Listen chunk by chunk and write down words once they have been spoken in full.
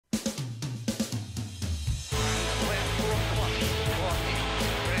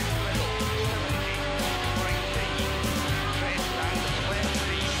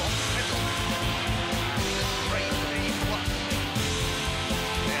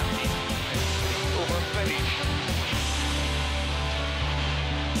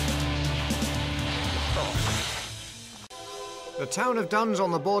town of Duns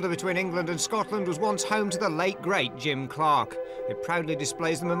on the border between England and Scotland was once home to the late great Jim Clark. It proudly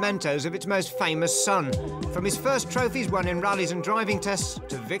displays the mementos of its most famous son, from his first trophies won in rallies and driving tests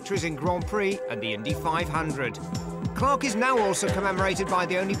to victories in Grand Prix and the Indy 500. Clark is now also commemorated by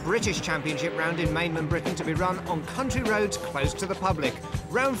the only British championship round in mainland Britain to be run on country roads close to the public.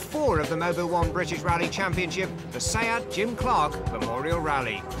 Round 4 of the Mobil 1 British Rally Championship, the Sayat Jim Clark Memorial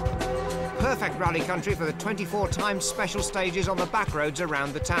Rally. Perfect rally country for the 24-time special stages on the back roads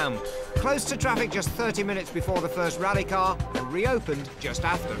around the town. Closed to traffic just 30 minutes before the first rally car and reopened just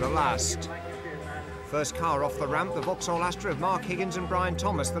after the last. First car off the ramp, the Vauxhall Astra of Mark Higgins and Brian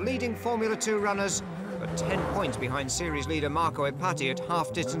Thomas, the leading Formula 2 runners, but 10 points behind series leader Marco Epati at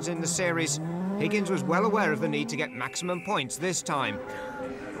half distance in the series. Higgins was well aware of the need to get maximum points this time.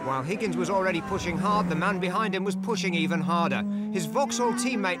 While Higgins was already pushing hard, the man behind him was pushing even harder. His Vauxhall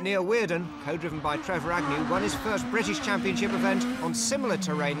teammate Neil Weirden, co-driven by Trevor Agnew, won his first British Championship event on similar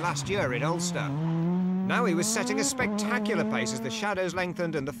terrain last year in Ulster. Now he was setting a spectacular pace as the shadows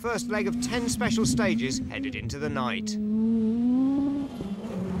lengthened and the first leg of 10 special stages headed into the night.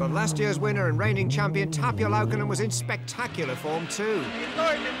 But last year's winner and reigning champion Tapio Laukkanen was in spectacular form too.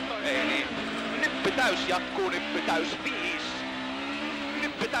 Nyppy täys jatkuu, nyppy täys 5.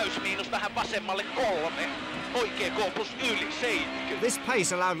 Nyppy täys miinus vähän vasemmalle 3. Oikea K plus yli 70. This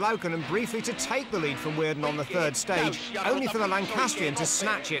pace allowed Laukkanen briefly to take the lead from Weirden on the third stage, only for the Lancastrian to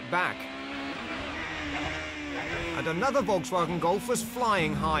snatch it back. And another Volkswagen Golf was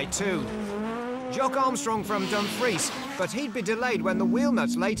flying high too. Jock Armstrong from Dumfries, but he'd be delayed when the wheel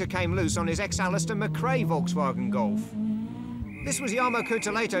nuts later came loose on his ex-Alistair McRae Volkswagen Golf. This was Jarmo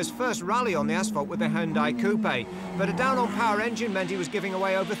Kuuteleto's first rally on the asphalt with the Hyundai Coupe, but a down-on-power engine meant he was giving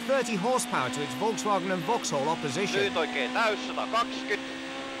away over 30 horsepower to its Volkswagen and Vauxhall opposition. Nyt oikein täys 120.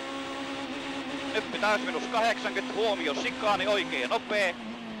 Nyppy täys minus 80. Huomio sikaani oikein nopea.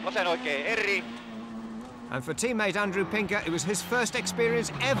 Vasen oikein eri. And for teammate Andrew Pinker, it was his first experience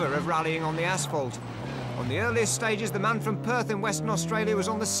ever of rallying on the asphalt. On the earliest stages, the man from Perth in Western Australia was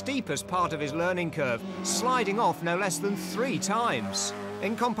on the steepest part of his learning curve, sliding off no less than 3 times.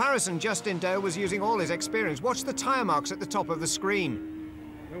 In comparison, Justin Dale was using all his experience. Watch the tyre marks at the top of the screen.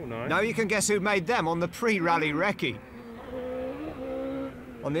 Oh, nice. Now you can guess who made them on the pre-rally recce.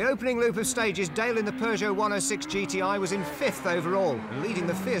 On the opening loop of stages, Dale in the Peugeot 106 GTI was in 5th overall, and leading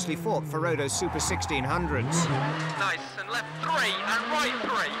the fiercely fought Ferodo Super 1600s. Nice, and left 3, and right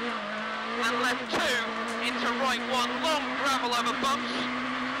 3. And left 2, into right 1, long gravel over bumps.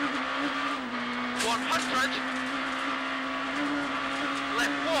 100.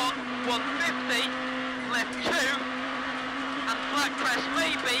 Left 1, 150. Left 2. And flat crest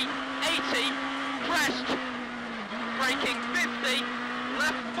maybe, 80. Crest. Braking 50.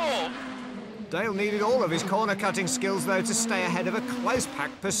 Left 4. Dale needed all of his corner-cutting skills, though, to stay ahead of a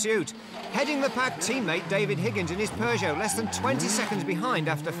close-packed pursuit. Heading the pack, teammate David Higgins in his Peugeot, less than 20 seconds behind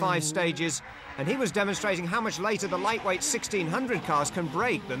after 5 stages. And he was demonstrating how much later the lightweight 1600 cars can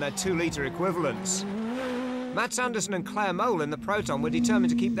brake than their 2-litre equivalents. Mats Anderson and Claire Mole in the Proton were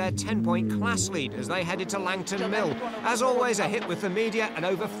determined to keep their 10-point class lead as they headed to Langton Mill. As always, a hit with the media and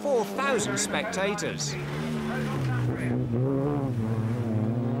over 4,000 spectators.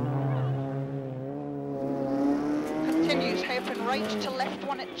 Continues hairpin right to left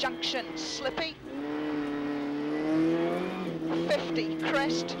 1 at junction, slippy. 50,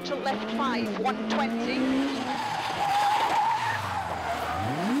 crest to left 5, 120.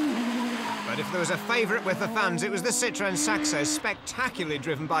 But if there was a favourite with the fans, it was the Citroën Saxo, spectacularly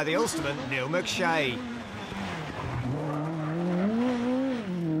driven by the Ulsterman Neil McShay.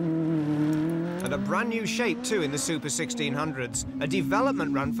 And a brand new shape too in the Super 1600s, a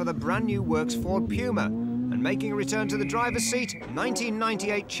development run for the brand new Works Ford Puma. And making a return to the driver's seat,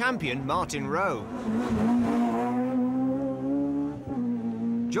 1998 champion Martin Rowe.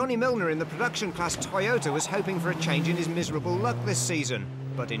 Johnny Milner in the production class Toyota was hoping for a change in his miserable luck this season,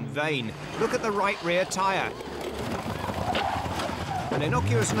 but in vain. Look at the right rear tyre. An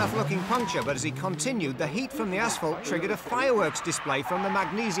innocuous enough looking puncture, but as he continued, the heat from the asphalt triggered a fireworks display from the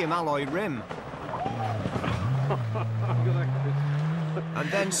magnesium alloy rim. And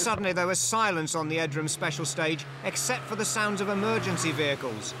then suddenly there was silence on the Edram special stage, except for the sounds of emergency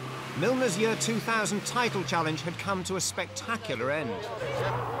vehicles. Milner's year 2000 title challenge had come to a spectacular end.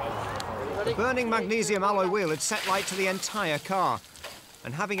 The burning magnesium alloy wheel had set light to the entire car.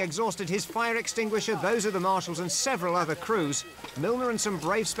 And having exhausted his fire extinguisher, those of the marshals and several other crews, Milner and some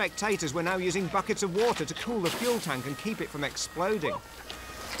brave spectators were now using buckets of water to cool the fuel tank and keep it from exploding.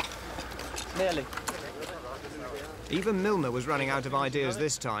 Nearly. Even Milner was running out of ideas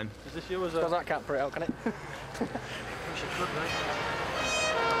this time. Is this yours? That can't put it out, can it? Wish it could, right?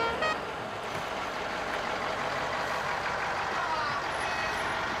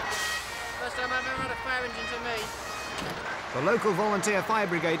 First time I've ever had a fire engine to me. The local volunteer fire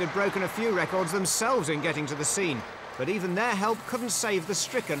brigade had broken a few records themselves in getting to the scene, but even their help couldn't save the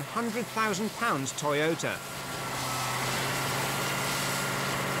stricken £100,000 Toyota.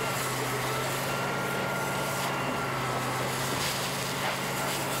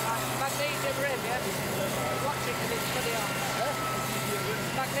 Magnesium rim, yeah? Watch it because it's pretty on.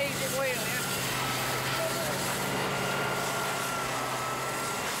 Magnesium wheel, yeah?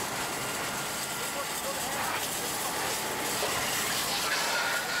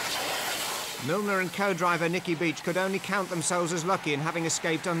 Milner and co-driver Nicky Beach could only count themselves as lucky in having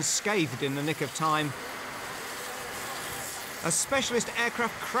escaped unscathed in the nick of time. A specialist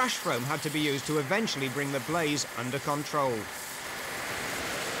aircraft crash foam had to be used to eventually bring the blaze under control.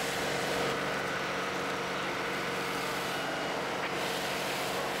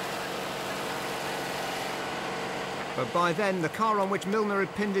 But by then, the car on which Milner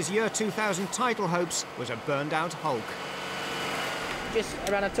had pinned his year 2000 title hopes was a burned-out hulk. Just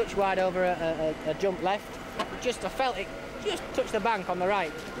ran a touch wide over a jump left. I felt it just touched the bank on the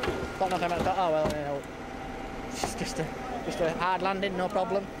right. Thought nothing. I thought, oh well, you know, it's just a hard landing, no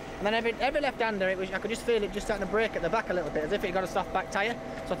problem. And then every left-hander, I could just feel it just starting to brake at the back a little bit, as if it got a soft back tyre.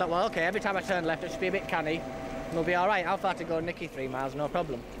 So I thought, well, okay, every time I turn left, it should be a bit canny, and we'll be all right. How far to go, Nicky? 3 miles, no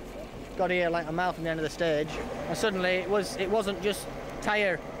problem. Got here like a mile from the end of the stage, and suddenly it wasn't just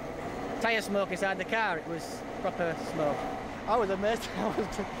tyre smoke inside the car. It was proper smoke. I was amazed. I was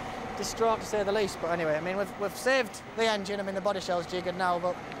distraught to say the least. But anyway, I mean, we've saved the engine. I mean, the body shell's jiggered now,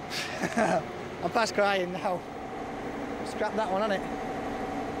 but I'm past crying now. Scrap that one on it.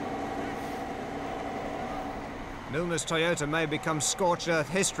 Milner's Toyota may have become scorched earth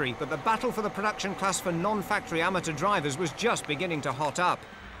history, but the battle for the production class for non-factory amateur drivers was just beginning to hot up.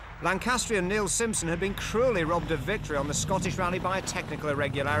 Lancastrian Neil Simpson had been cruelly robbed of victory on the Scottish Rally by a technical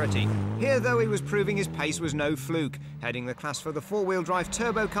irregularity. Here, though, he was proving his pace was no fluke, heading the class for the four-wheel drive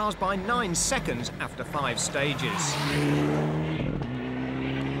turbo cars by 9 seconds after 5 stages.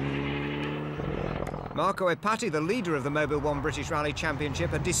 Marco Epati, the leader of the Mobil 1 British Rally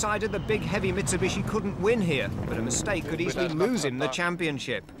Championship, had decided the big heavy Mitsubishi couldn't win here, but a mistake could easily lose him the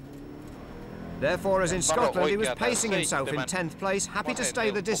championship. Therefore, as in Scotland, he was pacing himself in 10th place, happy to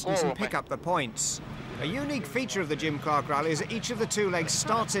stay the distance and pick up the points. A unique feature of the Jim Clark Rally is that each of the 2 legs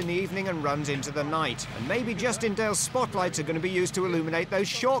starts in the evening and runs into the night. And maybe Justin Dale's spotlights are going to be used to illuminate those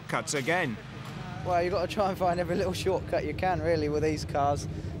shortcuts again. Well, you've got to try and find every little shortcut you can, really, with these cars.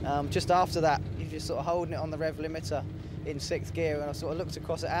 Just after that, you're just sort of holding it on the rev limiter in 6th gear, and I sort of looked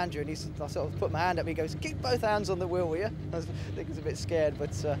across at Andrew, and I sort of put my hand up, he goes, keep both hands on the wheel, will you? I think he's a bit scared, but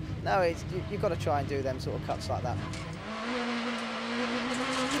no, you've got to try and do them sort of cuts like that.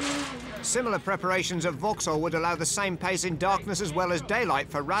 Similar preparations at Vauxhall would allow the same pace in darkness as well as daylight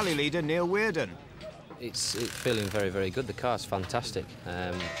for rally leader Neil Weirden. It's feeling very, very good. The car's fantastic.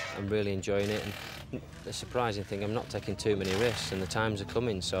 I'm really enjoying it. And the surprising thing, I'm not taking too many risks, and the times are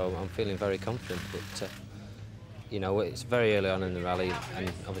coming, so I'm feeling very confident. But you know, it's very early on in the rally,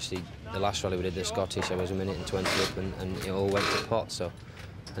 and obviously the last rally we did, the Scottish, I was 1 minute and 20 up, and it all went to pot. So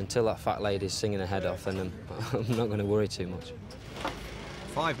until that fat lady's singing her head off, then I'm not going to worry too much.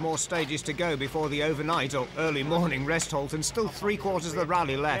 5 more stages to go before the overnight or early morning rest halt, and still 3/4 of the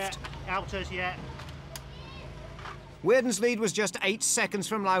rally left. Yeah, outers, yeah. Weirden's lead was just 8 seconds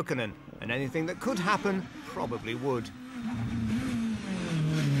from Laukkanen, and anything that could happen probably would.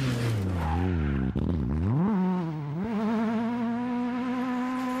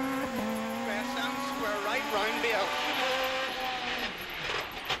 Square right, round Bill.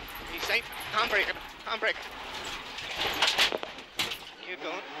 He's safe. Handbrake. Handbrake. Keep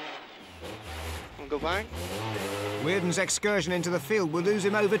going. We'll go back. Weirden's excursion into the field will lose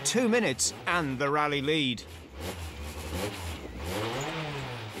him over 2 minutes and the rally lead.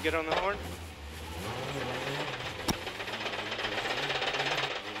 You get on the horn.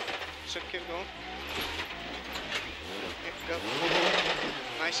 So keep going. Go.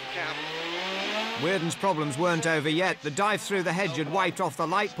 Nice cap. Weirden's problems weren't over yet. The dive through the hedge had wiped off the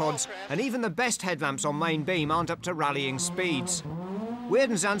light pods, and even the best headlamps on main beam aren't up to rallying speeds.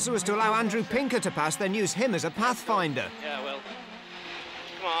 Weirden's answer was to allow Andrew Pinker to pass, then use him as a pathfinder. Yeah, well.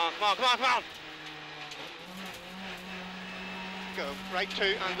 Come on, come on, come on, come on. Go. Right 2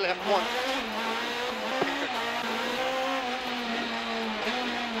 and left 1.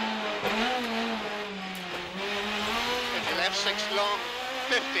 Into left 6 long,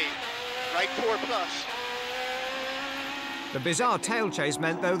 50. Right 4 plus. The bizarre tail chase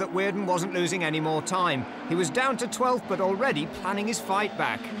meant, though, that Weirden wasn't losing any more time. He was down to 12th, but already planning his fight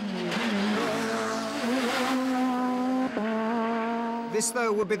back. This,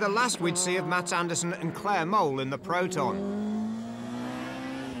 though, would be the last we'd see of Mats Andersen and Claire Mole in the Proton.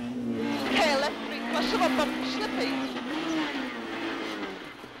 Okay, left 3 plus of a bump, slippy.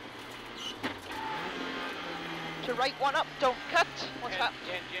 To right 1 up, don't cut. What's that?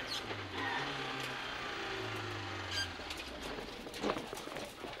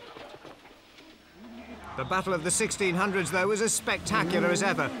 The Battle of the 1600s, though, was as spectacular as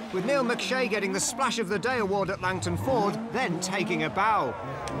ever, with Neil McShay getting the Splash of the Day award at Langton Ford, then taking a bow.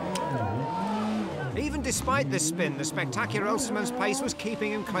 Even despite this spin, the spectacular Ulsterman's pace was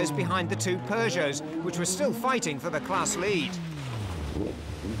keeping him close behind the 2 Peugeots, which were still fighting for the class lead.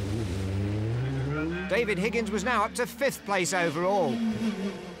 David Higgins was now up to 5th place overall.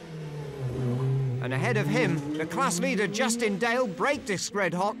 And ahead of him, the class leader Justin Dale, brake disc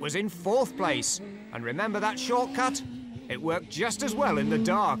red hot, was in 4th place. And remember that shortcut? It worked just as well in the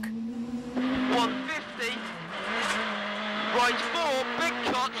dark. 150, right 4, big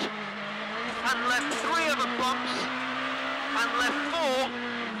cut, and left 3 of the bumps, and left 4,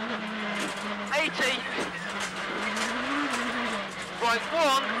 80, right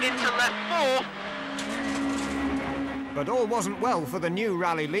 1 into left 4. But all wasn't well for the new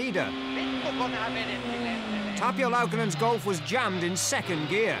rally leader. Tapio Laukkanen's Golf was jammed in 2nd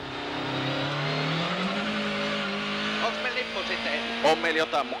gear. On meillä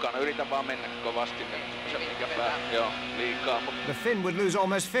jotain mukana, yritän vaan mennä kovasti. The Finn would lose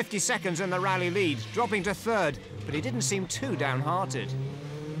almost 50 seconds in the rally lead, dropping to 3rd, but he didn't seem too downhearted.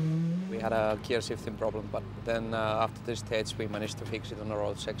 We had a gear shifting problem, but then after this stage we managed to fix it on the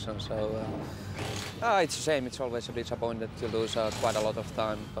road section, so it's a shame. It's always a disappointment to lose quite a lot of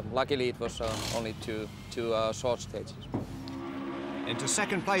time, but luckily it was only two short stages. Into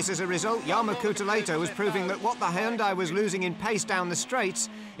 2nd place as a result, Jarmo Kuutaleito was proving that what the Hyundai was losing in pace down the straights,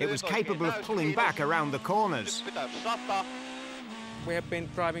 it was capable of pulling back around the corners. We have been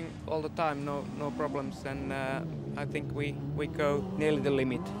driving all the time, no problems, and I think we go nearly the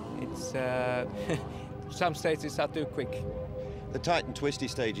limit. It's some stages are too quick. The tight and twisty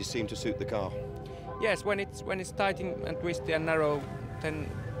stages seem to suit the car. Yes, when it's tight and twisty and narrow, then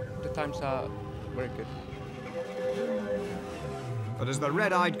the times are very good. But as the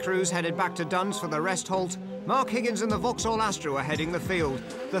red-eyed crews headed back to Duns for the rest halt, Mark Higgins and the Vauxhall Astra were heading the field,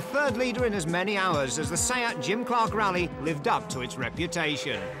 the 3rd leader in as many hours as the SEAT Jim Clark Rally lived up to its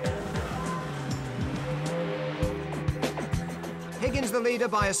reputation. Higgins the leader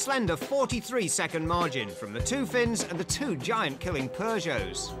by a slender 43-second margin from the 2 Finns and the 2 giant-killing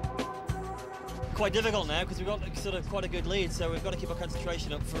Peugeots. Quite difficult now because we've got sort of quite a good lead, so we've got to keep our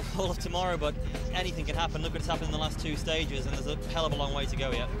concentration up for all of tomorrow, but anything can happen. Look what's happened in the last 2 stages, and there's a hell of a long way to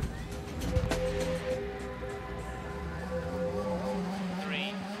go yet.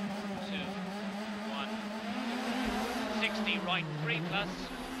 3, 2, 1. 60 right 3 plus.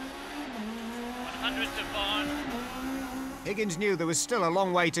 100 to Barn. Higgins knew there was still a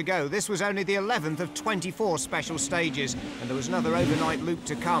long way to go. This was only the 11th of 24 special stages, and there was another overnight loop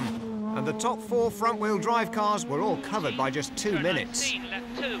to come. And the top 4 front-wheel drive cars were all covered by just 2 minutes. Unseen,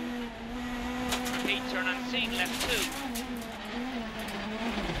 left 2. Repeat, turn unseen, left 2.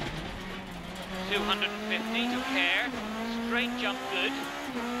 250 to Care. Straight jump good.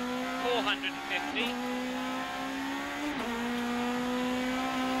 450.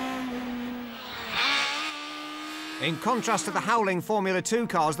 In contrast to the howling Formula 2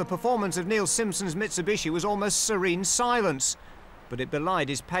 cars, the performance of Neil Simpson's Mitsubishi was almost serene silence. But it belied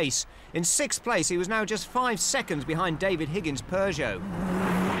his pace. In 6th place, he was now just 5 seconds behind David Higgins' Peugeot.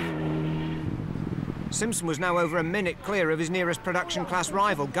 Simpson was now over a minute clear of his nearest production class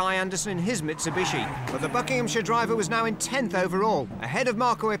rival, Guy Anderson, in his Mitsubishi. But the Buckinghamshire driver was now in 10th overall, ahead of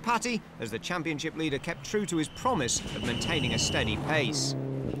Marco Ipati, as the championship leader kept true to his promise of maintaining a steady pace.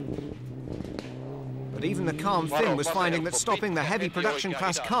 But even the calm Finn was finding that stopping the heavy production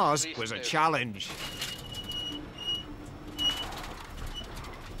class cars was a challenge.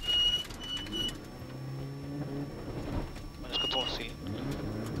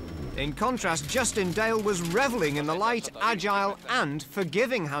 In contrast, Justin Dale was revelling in the light, agile and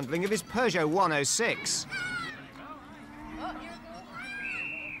forgiving handling of his Peugeot 106.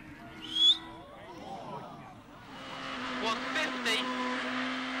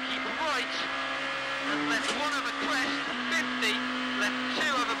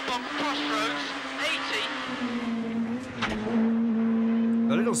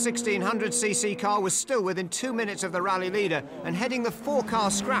 The little 1600cc car was still within 2 minutes of the rally leader and heading the 4-car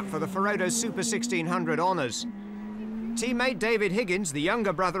scrap for the Ferodo Super 1600 honours. Teammate David Higgins, the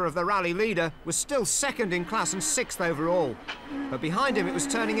younger brother of the rally leader, was still second in class and 6th overall. But behind him it was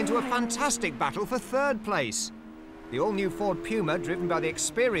turning into a fantastic battle for 3rd place. The all-new Ford Puma, driven by the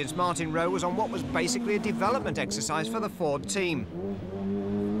experienced Martin Rowe, was on what was basically a development exercise for the Ford team.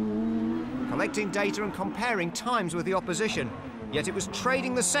 Collecting data and comparing times with the opposition, yet it was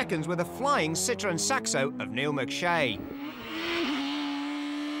trading the seconds with a flying Citroën Saxo of Neil McShay.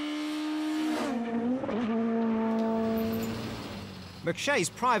 McShay's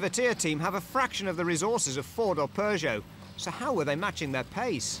privateer team have a fraction of the resources of Ford or Peugeot, so how were they matching their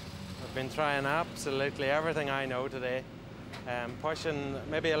pace? I've been trying absolutely everything I know today, pushing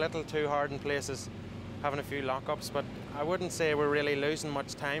maybe a little too hard in places, having a few lockups, but I wouldn't say we're really losing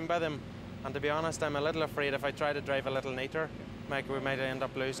much time by them. And to be honest, I'm a little afraid if I try to drive a little neater, we might end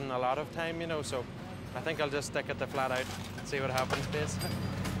up losing a lot of time, you know, so I think I'll just stick it to flat out and see what happens, please.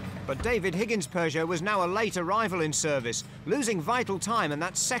 But David Higgins' Peugeot was now a late arrival in service, losing vital time, and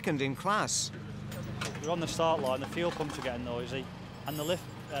that's second in class. We're on the start line, the fuel pumps are getting noisy, and the lift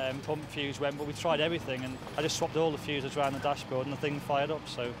pump fuse went, but we tried everything, and I just swapped all the fuses around the dashboard, and the thing fired up,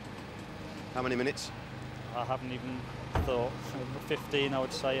 so... How many minutes? I haven't even thought. 15, I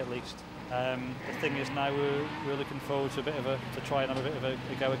would say, at least. The thing is now we're looking forward to try and have a bit of a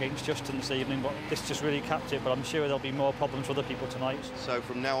go against Justin this evening, but this just really capped it, but I'm sure there'll be more problems for other people tonight. So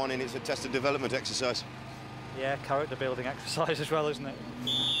from now on in, it's a test and development exercise? Yeah, character building exercise as well, isn't it?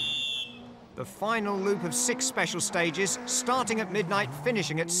 The final loop of 6 special stages, starting at midnight,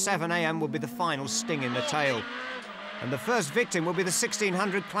 finishing at 7 AM, will be the final sting in the tail. And the first victim will be the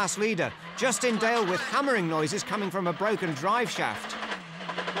 1600 class leader, Justin Dale, with hammering noises coming from a broken drive shaft.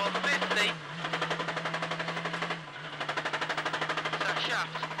 150. That shaft.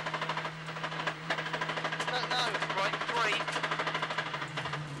 No, right,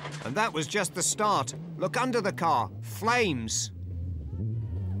 3. And that was just the start. Look under the car. Flames.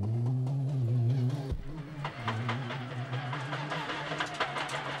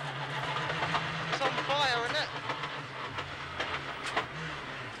 It's on fire, isn't it?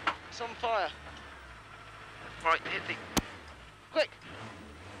 It's on fire. Right, hit the... Quick!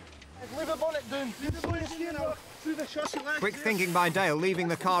 Leave the bonnet down. Leave the bonnet down through the chassis line. Quick thinking by Dale, leaving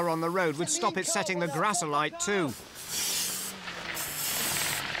the car on the road would stop it setting the grass alight too.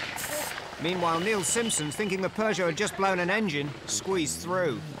 Meanwhile, Neil Simpson, thinking the Peugeot had just blown an engine, squeezed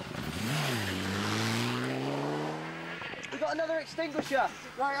through. We've got another extinguisher.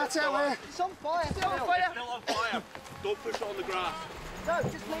 Right, that's it, way. It's on fire. Still on fire. Still on fire. Don't push it on the grass. No,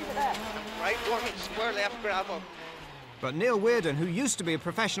 just leave it there. Right, one square left, grab on. But Neil Weirden, who used to be a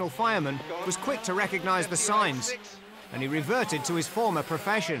professional fireman, was quick to recognise the signs, and he reverted to his former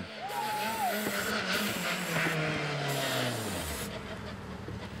profession.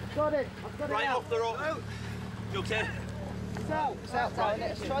 Got it. I've got right it off the road. Out. You okay? It's out. It's out now, isn't it?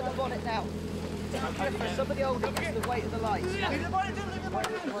 Let's try the bonnet now. Somebody hold it to the weight of the lights. Leave the bonnet down, leave the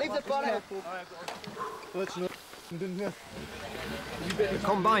bonnet down. Leave the bonnet. The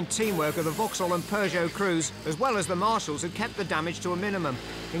combined teamwork of the Vauxhall and Peugeot crews, as well as the marshals, had kept the damage to a minimum,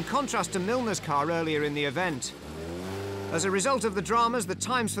 in contrast to Milner's car earlier in the event. As a result of the dramas, the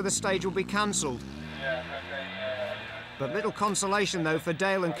times for the stage will be cancelled. But little consolation, though, for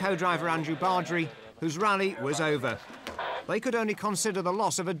Dale and co-driver Andrew Bardry, whose rally was over. They could only consider the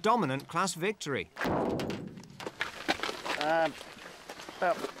loss of a dominant class victory.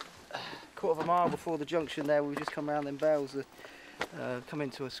 About a quarter of a mile before the junction there, we've just come around them bales, come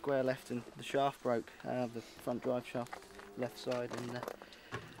into a square left and the shaft broke, the front drive shaft, left side, and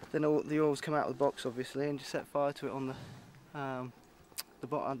then all the oils come out of the box, obviously, and just set fire to it on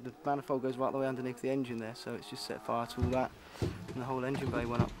the manifold goes right the way underneath the engine there, so it's just set fire to all that, and the whole engine bay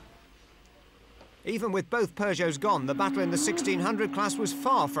went up. Even with both Peugeots gone, the battle in the 1600 class was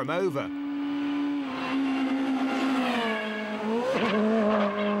far from over.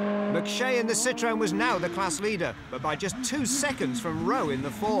 McShay in the Citroën was now the class leader, but by just 2 seconds from Rowe in the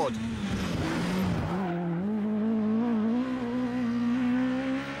Ford.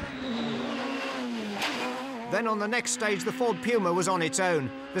 Then on the next stage, the Ford Puma was on its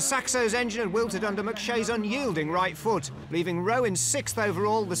own. The Saxo's engine had wilted under McShay's unyielding right foot, leaving Rowe in 6th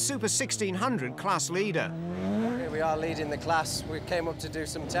overall, the Super 1600 class leader. Here we are leading the class. We came up to do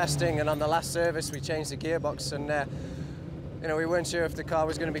some testing, and on the last service we changed the gearbox, and you know, we weren't sure if the car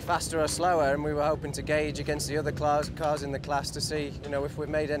was going to be faster or slower, and we were hoping to gauge against the other cars in the class to see, you know, if we've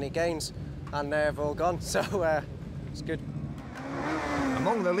made any gains, and they've all gone, so it's good.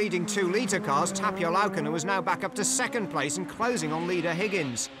 Among the leading 2-litre cars, Tapio Laukkanen was now back up to 2nd place and closing on leader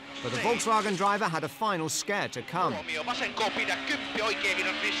Higgins. But the Volkswagen driver had a final scare to come. Romeo, vasen kopidä, 10 oikein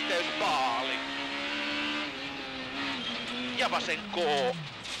on risteys maali. ja vasen K.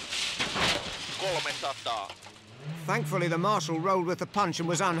 300. Thankfully, the marshal rolled with the punch and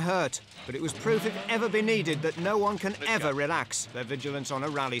was unhurt, but it was proof if ever be needed that no one can ever relax their vigilance on a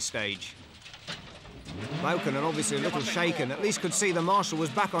rally stage. Laukkanen, obviously a little shaken, at least could see the marshal was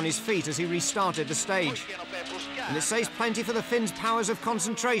back on his feet as he restarted the stage. And it says plenty for the Finn's powers of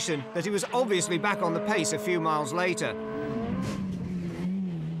concentration that he was obviously back on the pace a few miles later.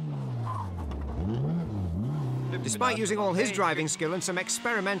 Despite using all his driving skill and some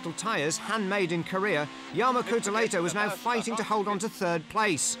experimental tyres handmade in Korea, Jarmo Kuutelaito was now fighting to hold on to third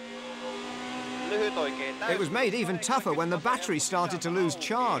place. It was made even tougher when the battery started to lose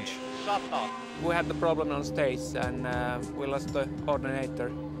charge. We had the problem on stage and we lost the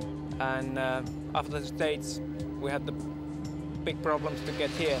alternator. And after the stage, we had the big problems to get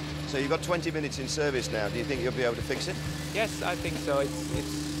here. So you've got 20 minutes in service now. Do you think you'll be able to fix it? Yes, I think so.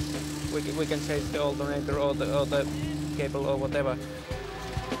 We can change the alternator or the cable or whatever.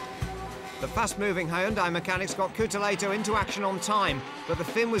 The fast-moving Hyundai mechanics got Kuutelaito into action on time, but the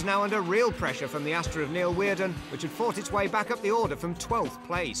Finn was now under real pressure from the Astra of Neil Weirden, which had fought its way back up the order from 12th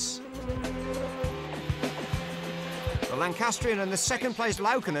place. The Lancastrian and the second-placed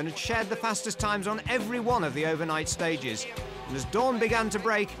Laukkanen had shared the fastest times on every one of the overnight stages. And as dawn began to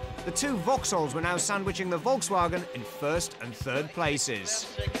break, the two Vauxhalls were now sandwiching the Volkswagen in first and third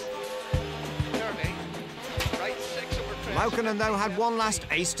places. Laukkanen, though, had one last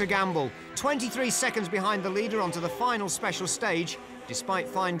ace to gamble. 23 seconds behind the leader onto the final special stage. Despite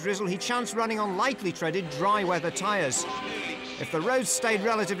fine drizzle, he chanced running on lightly treaded dry weather tyres. If the roads stayed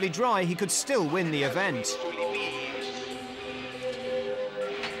relatively dry, he could still win the event.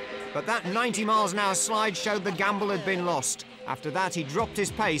 But that 90 miles an hour slide showed the gamble had been lost. After that, he dropped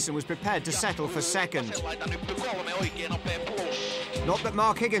his pace and was prepared to settle for second. Not that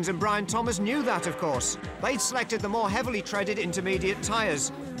Mark Higgins and Brian Thomas knew that, of course. They'd selected the more heavily treaded intermediate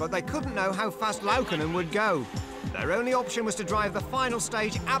tyres, but they couldn't know how fast Laukkanen would go. Their only option was to drive the final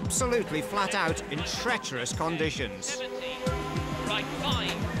stage absolutely flat out in treacherous conditions. 70, right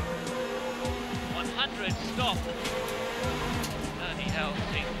 5, 100, stop. 30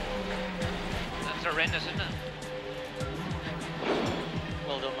 LT. That's horrendous, isn't it?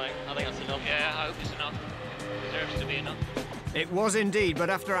 Well done, mate. I think that's enough. Yeah, I hope it's enough. Deserves to be enough. It was indeed, but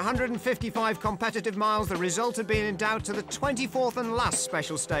after 155 competitive miles, the result had been in doubt to the 24th and last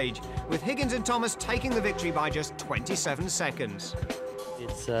special stage, with Higgins and Thomas taking the victory by just 27 seconds.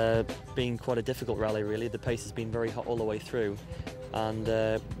 It's been quite a difficult rally, really. The pace has been very hot all the way through, and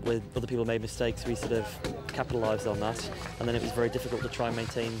with other people made mistakes, we sort of capitalised on that, and then it was very difficult to try and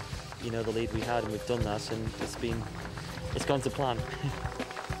maintain, you know, the lead we had, and we've done that, and it's gone to plan.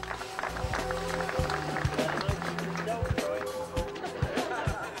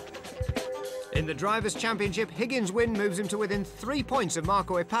 In the Drivers' Championship, Higgins' win moves him to within 3 points of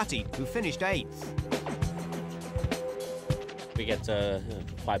Marco Epati, who finished 8th. We get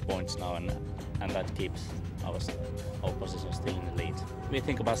 5 points now, and that keeps our position still in the lead. We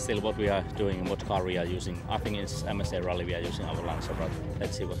think about still what we are doing and what car we are using. I think it's MSA Rally we are using our Lancer, but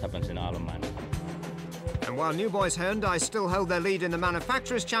let's see what happens in Isle of Man. And while New Boys Hyundai still hold their lead in the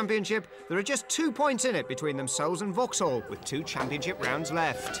Manufacturers' Championship, there are just 2 points in it between themselves and Vauxhall, with 2 championship rounds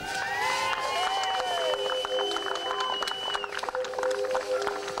left.